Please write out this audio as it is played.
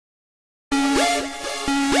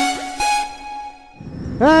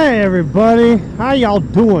Hey everybody, how y'all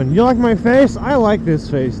doing? You like my face? I like this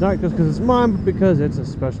face, not just because it's mine, but because it's a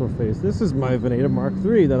special face. This is my Veneta Mark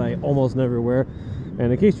III that I almost never wear.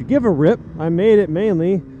 And in case you give a rip, I made it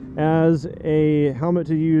mainly as a helmet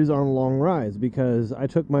to use on long rides because I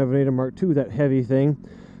took my Veneta Mark II, that heavy thing,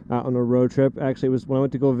 out on a road trip. Actually, it was when I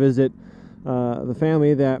went to go visit the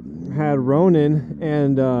family that had Ronin,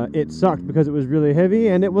 and it sucked because it was really heavy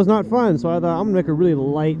and it was not fun. So I thought I'm gonna make a really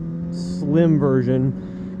light, slim version.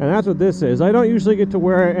 And that's what this is. I don't usually get to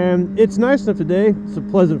wear it, and it's nice enough today. It's a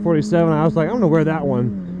Pleasant 47. I was like, I'm gonna wear that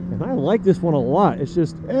one, and I like this one a lot. It's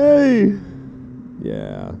just, hey,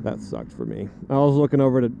 yeah, that sucked for me. I was looking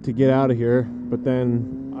over to get out of here, but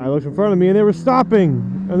then I looked in front of me and they were stopping,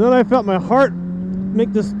 and then I felt my heart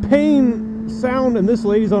make this pain sound, and this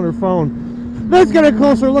lady's on her phone. Let's get a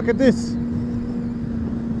closer look at this.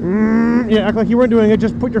 Yeah, act like you weren't doing it.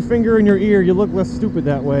 Just put your finger in your ear. You look less stupid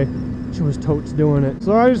that way. She was totes doing it.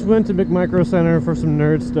 So I just went to McMicro Center for some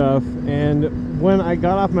nerd stuff, and when I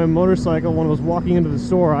got off my motorcycle, when I was walking into the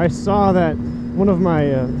store, I saw that one of my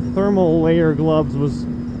thermal layer gloves was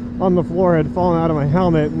on the floor, had fallen out of my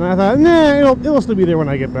helmet, and I thought, nah, it'll still be there when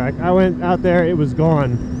I get back. I went out there, it was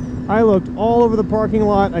gone. I looked all over the parking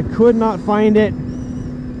lot, I could not find it.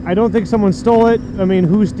 I don't think someone stole it. I mean,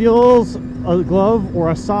 who steals a glove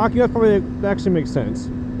or a sock? You know, that actually makes sense.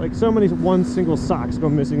 Like, so many one single socks go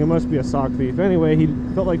missing. It must be a sock thief. Anyway, he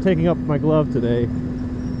felt like taking up my glove today.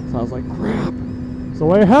 So I was like, crap. So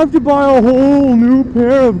I have to buy a whole new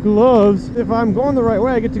pair of gloves. If I'm going the right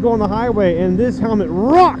way, I get to go on the highway, and this helmet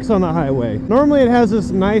rocks on the highway. Normally it has this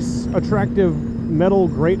nice, attractive metal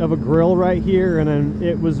grate of a grill right here, and then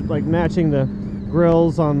it was like matching the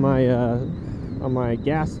grills on my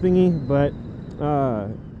gas thingy, but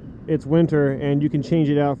it's winter, and you can change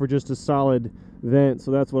it out for just a solid vent, so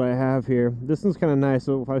that's what I have here. This one's kind of nice,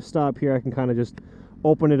 so if I stop here I can kind of just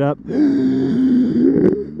open it up,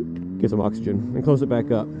 get some oxygen, and close it back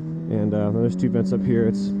up. And there's two vents up here.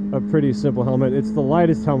 It's a pretty simple helmet. It's the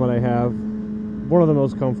lightest helmet I have, one of the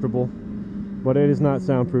most comfortable, but it is not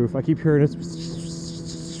soundproof. I keep hearing it.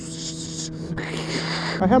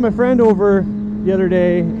 I had my friend over the other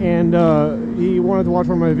day, and he wanted to watch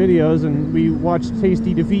one of my videos, and we watched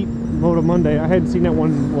Tasty Defeat Moto Monday. I hadn't seen that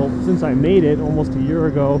one, well, since I made it almost a year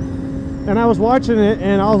ago, and I was watching it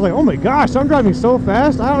and I was like, oh my gosh, I'm driving so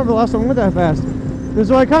fast. I don't remember the last time I went that fast. And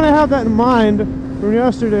so I kind of have that in mind from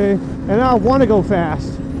yesterday, and now I want to go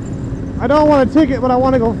fast. I don't want a ticket, but I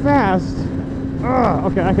want to go fast.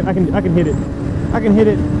 Okay, I can hit it. I can hit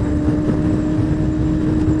it.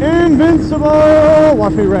 Invincible!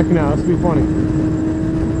 Watch me wreck now. This will be funny.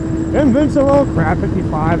 Invincible! Crap,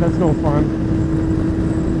 55. That's no fun.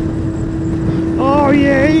 Oh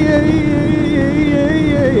yeah, yeah, yeah, yeah, yeah,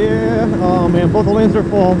 yeah, yeah. Oh man, both the lanes are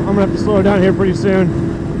full. I'm gonna have to slow down here pretty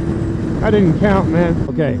soon. I didn't count, man.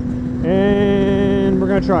 Okay, and we're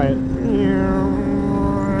gonna try it.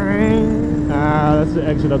 That's the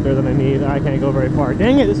exit up there that I need. I can't go very far.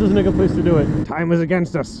 Dang it, this isn't a good place to do it. Time is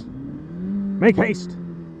against us. Make haste.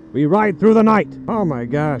 We ride through the night. Oh my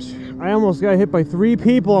gosh, I almost got hit by 3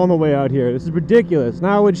 people on the way out here. This is ridiculous.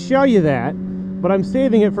 Now I would show you that, but I'm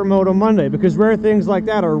saving it for Moto Monday because rare things like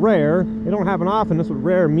that are rare. They don't happen often. That's what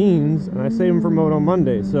rare means, and I save them for Moto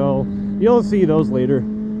Monday. So you'll see those later.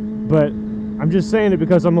 But I'm just saying it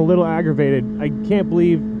because I'm a little aggravated. I can't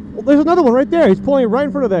believe... Well, there's another one right there. He's pulling right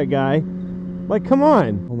in front of that guy. Like, come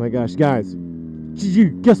on. Oh my gosh, guys.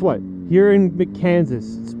 Guess what? Here in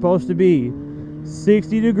Kansas, it's supposed to be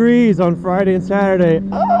 60 degrees on Friday and Saturday.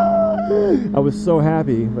 I was so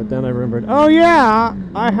happy, but then I remembered, oh yeah,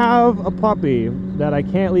 I have a puppy that I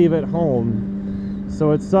can't leave at home,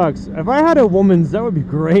 so it sucks. If I had a woman's, that would be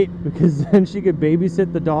great, because then she could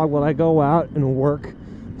babysit the dog while I go out and work.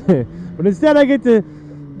 But instead I get to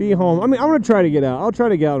be home. I mean, I'm gonna try to get out. I'll try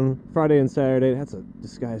to get out on Friday and Saturday. That's a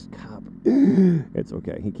disguised cop. It's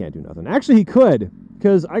okay, he can't do nothing. Actually, he could,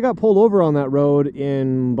 because I got pulled over on that road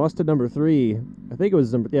in busted number 3. I think it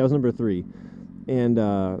was number, yeah, it was number 3. And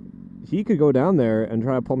he could go down there and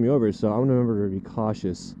try to pull me over, so I'm gonna remember to be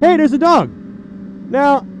cautious. Hey, there's a dog!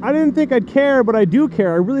 Now, I didn't think I'd care, but I do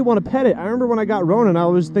care. I really want to pet it. I remember when I got Ronin, I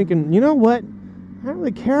was thinking, you know what? I don't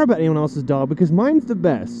really care about anyone else's dog because mine's the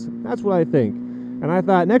best. That's what I think. And I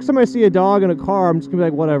thought, next time I see a dog in a car, I'm just gonna be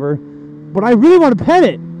like, whatever. But I really want to pet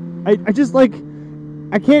it! I just, like,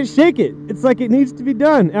 I can't shake it. It's like it needs to be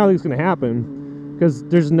done. I don't think it's gonna happen, because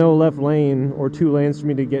there's no left lane or 2 lanes for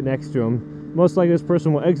me to get next to him. Most likely this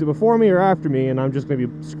person will exit before me or after me, and I'm just going to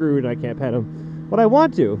be screwed. I can't pet him. But I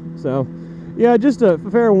want to. So, yeah, just a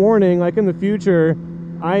fair warning, like in the future,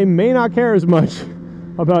 I may not care as much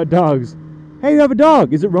about dogs. Hey, you have a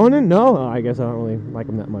dog. Is it Ronan? No? Oh, I guess I don't really like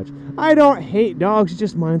him that much. I don't hate dogs. It's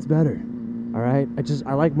just mine's better. All right?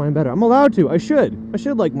 I like mine better. I'm allowed to. I should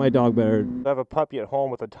like my dog better. I have a puppy at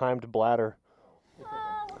home with a timed bladder.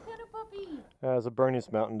 Oh, what kind of puppy? It's a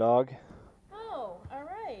Bernese Mountain Dog. Oh, all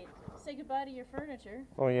right. Say goodbye to your furniture.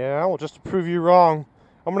 Oh, yeah? Well, just to prove you wrong,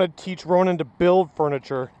 I'm going to teach Ronan to build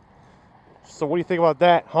furniture. So what do you think about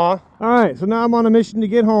that, huh? Alright, so now I'm on a mission to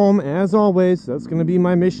get home. As always, that's going to be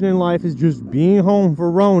my mission in life, is just being home for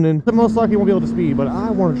Ronan. The most likely won't be able to speed, but I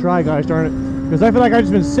want to try, guys, darn it. Because I feel like I've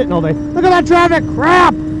just been sitting all day. Look at that traffic!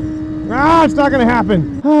 Crap! Ah, it's not going to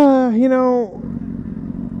happen. You know...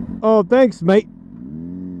 Oh, thanks, mate.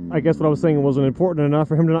 I guess what I was saying wasn't important enough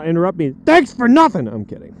for him to not interrupt me. Thanks for nothing! I'm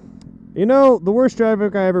kidding. You know, the worst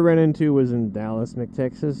traffic I ever ran into was in Dallas,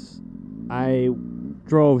 Texas. I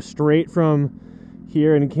drove straight from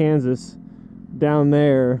here in Kansas down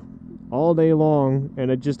there all day long, and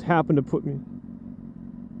it just happened to put me...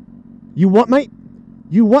 You what, mate?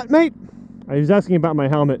 You what, mate? I was asking about my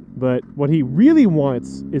helmet, but what he really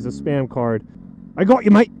wants is a spam card. I got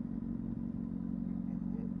you, mate.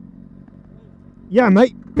 Yeah,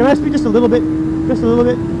 mate. Can I speak just a little bit? Just a little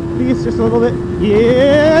bit? Please, just a little bit?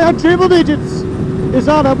 Yeah, triple digits is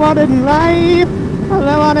all I wanted in life. All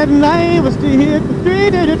I wanted in life was to hit the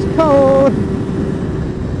 3 digits code.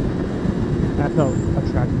 That felt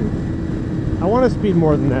attractive. I want to speed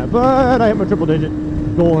more than that, but I hit my triple digit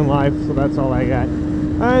goal in life, so that's all I got.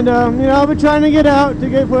 And, you know, I've been trying to get out to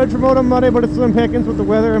get footage from Moto Monday, but it's slim pickings with the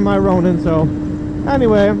weather and my Ronin, so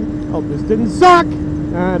anyway, hope this didn't suck,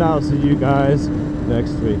 and I'll see you guys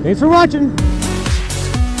next week. Thanks for watching!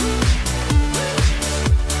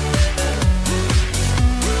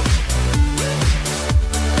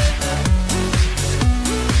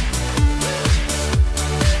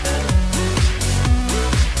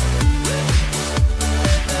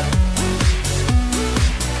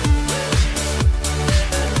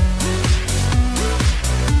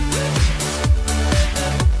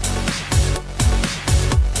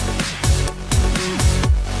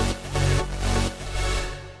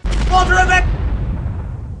 Ultra